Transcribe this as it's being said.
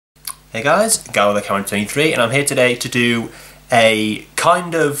Hey guys, Guy with the Camera 23, and I'm here today to do a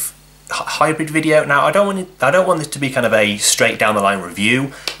kind of hybrid video. Now I don't want this to be kind of a straight down the line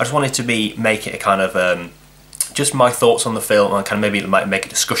review. I just want it to make it a kind of just my thoughts on the film, and kind of maybe make a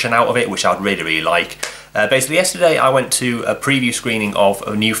discussion out of it, which I'd really like. Basically, yesterday I went to a preview screening of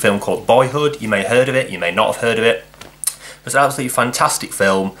a new film called Boyhood. You may have heard of it, you may not have heard of it. It's an absolutely fantastic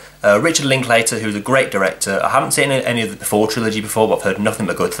film. Richard Linklater, who's a great director. I haven't seen any of the Before trilogy before, but I've heard nothing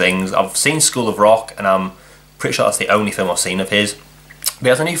but good things. I've seen School of Rock, and I'm pretty sure that's the only film I've seen of his. But he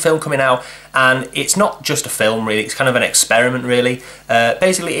has a new film coming out, and it's not just a film really, it's kind of an experiment really.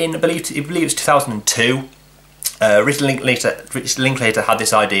 Basically I believe it's 2002, Richard Linklater had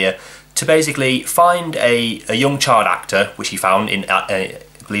this idea to basically find a young child actor, which he found in...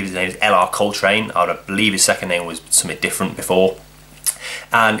 I believe his name is L.R. Coltrane. I believe his second name was something different before.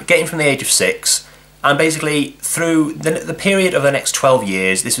 And get him from the age of 6, and basically through the period of the next 12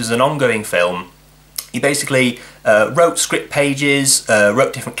 years, this was an ongoing film. He basically wrote script pages,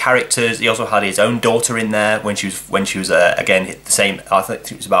 wrote different characters. He also had his own daughter in there when she was again the same. I think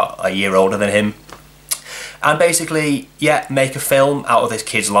she was about a year older than him. And basically, yeah, make a film out of this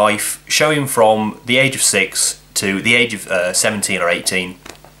kid's life, show him from the age of 6 to the age of 17 or 18.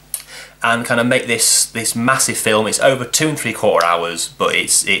 And kind of make this massive film. It's over 2 3/4 hours, but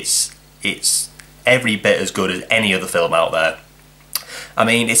it's every bit as good as any other film out there. I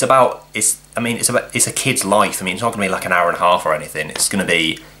mean, it's a kid's life. I mean, it's not going to be like an hour and a half or anything. It's going to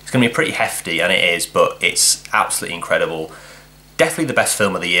be pretty hefty, and it is, but it's absolutely incredible. Definitely the best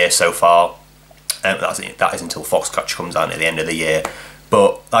film of the year so far. That is until Foxcatcher comes out at the end of the year.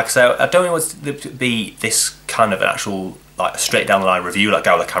 But like I said, I don't want it to be this kind of an actual like a straight down the line review like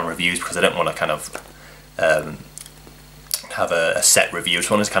Guy with the Camera reviews, because I don't want to kind of have a set review. I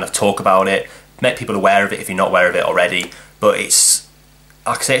just want to kind of talk about it, make people aware of it if you're not aware of it already. But it's,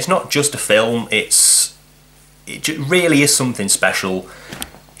 like I say, it's not just a film. It really is something special.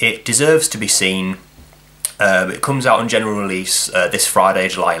 It deserves to be seen. It comes out on general release this Friday,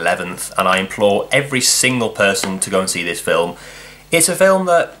 July 11th, and I implore every single person to go and see this film. It's a film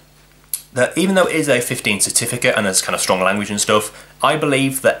that even though it is a 15 certificate and there's kind of strong language and stuff, I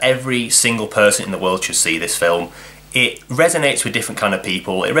believe that every single person in the world should see this film. It resonates with different kind of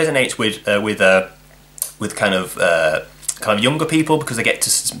people. It resonates with kind of younger people, because they get to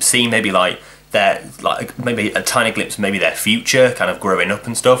see maybe maybe a tiny glimpse of maybe their future, kind of growing up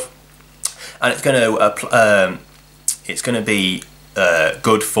and stuff. And it's going to be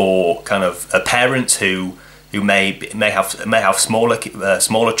good for kind of parents who may have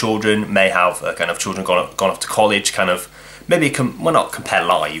smaller children, may have kind of children gone off to college, kind of maybe well, not compare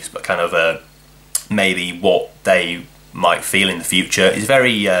lives, but kind of maybe what they might feel in the future. It's a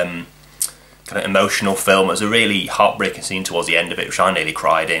very kind of emotional film. There's a really heartbreaking scene towards the end of it, which I nearly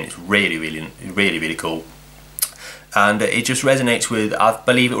cried in. It's really cool, and it just resonates with. I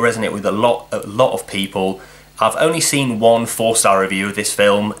believe it will resonate with a lot of people. I've only seen one 4-star review of this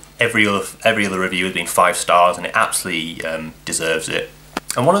film. Every other review has been 5 stars, and it absolutely deserves it.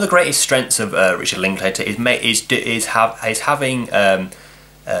 And one of the greatest strengths of Richard Linklater is having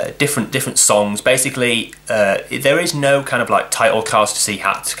different songs. Basically, there is no kind of like title cards to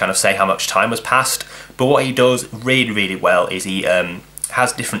kind of say how much time has passed. But what he does really well is he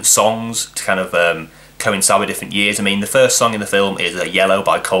has different songs to kind of coincide with different years. I mean, the first song in the film is "Yellow"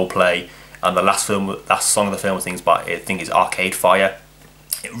 by Coldplay. And the last song of the film I think is Arcade Fire.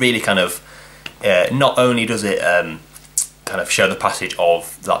 It really kind of, not only does it kind of show the passage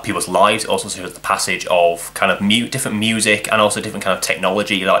of like people's lives, it also shows the passage of kind of different music and also different kind of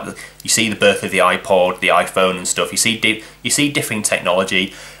technology. Like you see the birth of the iPod, the iPhone and stuff. You see different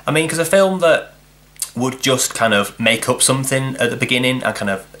technology. I mean, because a film that would just kind of make up something at the beginning and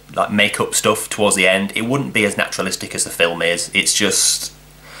kind of like make up stuff towards the end, it wouldn't be as naturalistic as the film is.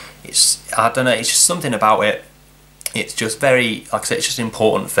 I don't know, it's just something about it. It's just very, like I said, it's just an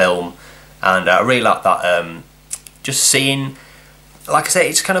important film, and I really like that. Just seeing, like I say,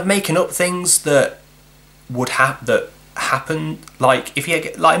 it's kind of making up things that would happen. Like if you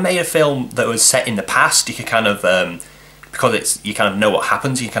made a film that was set in the past, you could kind of because you kind of know what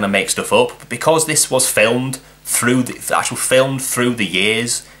happens, you kind of make stuff up. But because this was filmed through the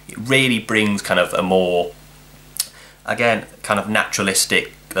years, it really brings kind of a more, again, kind of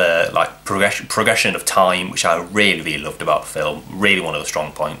naturalistic like progression of time, which I really loved about the film. Really one of the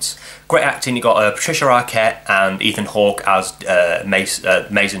strong points. Great acting. You got Patricia Arquette and Ethan Hawke as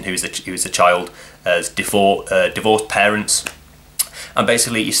Mason, who's the child, as divorced parents, and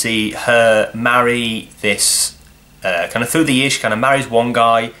basically you see her marry this kind of through the years. She kind of marries one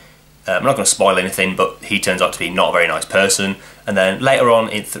guy. I'm not going to spoil anything, but he turns out to be not a very nice person. And and then later on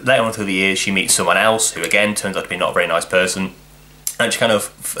through the years she meets someone else who again turns out to be not a very nice person, and she kind of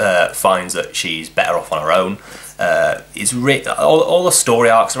finds that she's better off on her own. All the story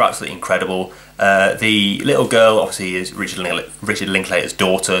arcs are absolutely incredible. The little girl obviously is Richard Linklater's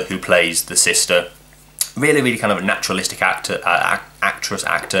daughter, who plays the sister. Really, really kind of a naturalistic actor. What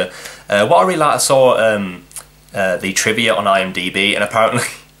I really like, I saw the trivia on IMDb, and apparently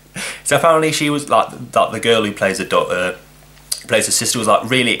she was like the girl who plays the sister was like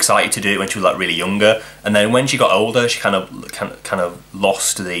really excited to do it when she was like really younger, and then when she got older, she kind of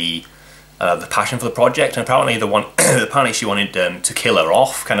lost the passion for the project, and apparently she wanted to kill her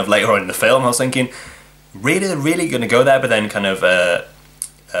off kind of later on in the film. I was thinking, really, they're really going to go there? But then kind of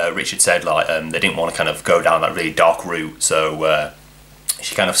Richard said like they didn't want to kind of go down that really dark route, so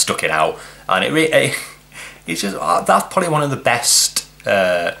she kind of stuck it out, and it's just that's probably one of the best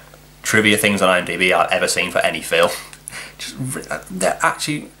trivia things on IMDb I've ever seen for any film.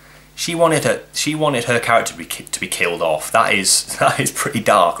 Actually, she wanted her character to be killed off. That is pretty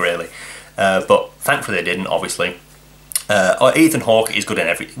dark, really. But thankfully they didn't, obviously. Ethan Hawke is good in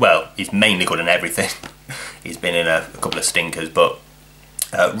he's mainly good in everything. He's been in a couple of stinkers, but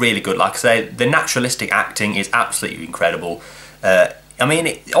really good. Like I say, the naturalistic acting is absolutely incredible. I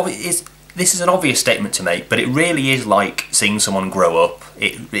mean, this is an obvious statement to make, but it really is like seeing someone grow up.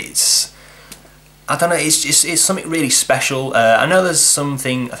 It's I don't know, it's something really special. I know there's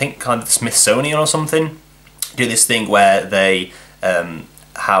something, I think kind of the Smithsonian or something do this thing where they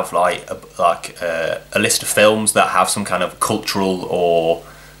have like a list of films that have some kind of cultural or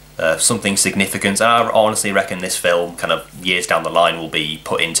something significant, and I honestly reckon this film kind of years down the line will be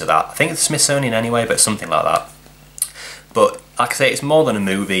put into that. I think it's the Smithsonian anyway, but something like that. But like I say, it's more than a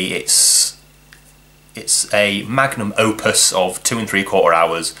movie. It's a magnum opus of 2 3/4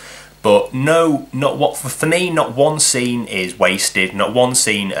 hours. But for me, not one scene is wasted. Not one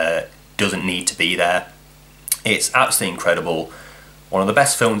scene doesn't need to be there. It's absolutely incredible. One of the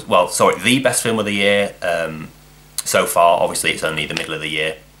best films. Well, sorry, the best film of the year so far. Obviously, it's only the middle of the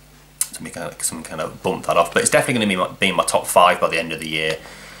year, so we kind of bump that off. But it's definitely going to be in my top 5 by the end of the year.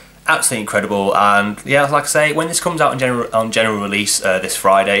 Absolutely incredible. And yeah, like I say, when this comes out on general release this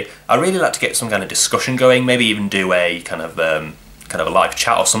Friday, I really like to get some kind of discussion going. Maybe even do a kind of a live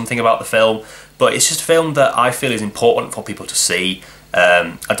chat or something about the film. But it's just a film that I feel is important for people to see.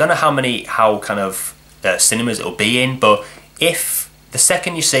 I don't know how kind of cinemas it'll be in, but if the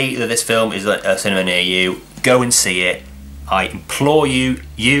second you see that this film is at a cinema near you, go and see it. I implore you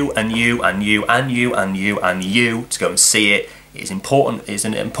and you and you and you and you and you to go and see it. It's important. It's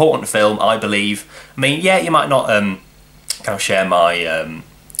an important film, I believe. I mean, yeah, you might not kind of share my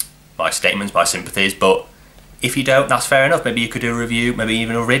my statements, my sympathies, but if you don't, that's fair enough. Maybe you could do a review, maybe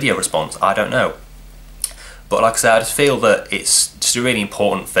even a video response. I don't know. But like I said, I just feel that it's just a really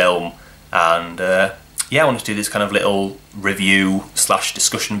important film, and yeah, I wanted to do this kind of little review /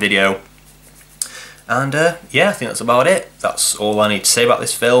 discussion video. And yeah, I think that's about it. That's all I need to say about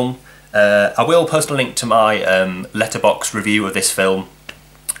this film. I will post a link to my letterboxd review of this film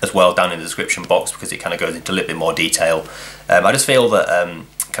as well down in the description box, because it kind of goes into a little bit more detail. I just feel that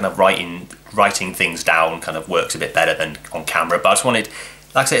kind of writing things down kind of works a bit better than on camera, but I just wanted,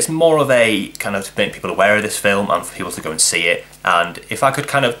 like I say, it's more of a kind of to make people aware of this film and for people to go and see it. And if I could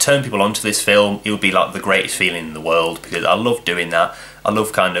kind of turn people onto this film, it would be like the greatest feeling in the world, because I love doing that. I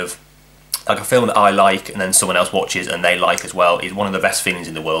love kind of like a film that I like and then someone else watches and they like as well is one of the best feelings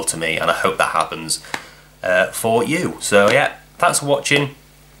in the world to me, and I hope that happens for you. So yeah, thanks for watching.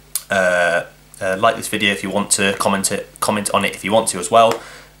 Like this video if you want to, comment on it if you want to as well.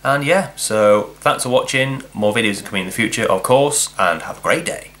 And yeah, so thanks for watching. More videos are coming in the future, of course, and have a great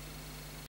day.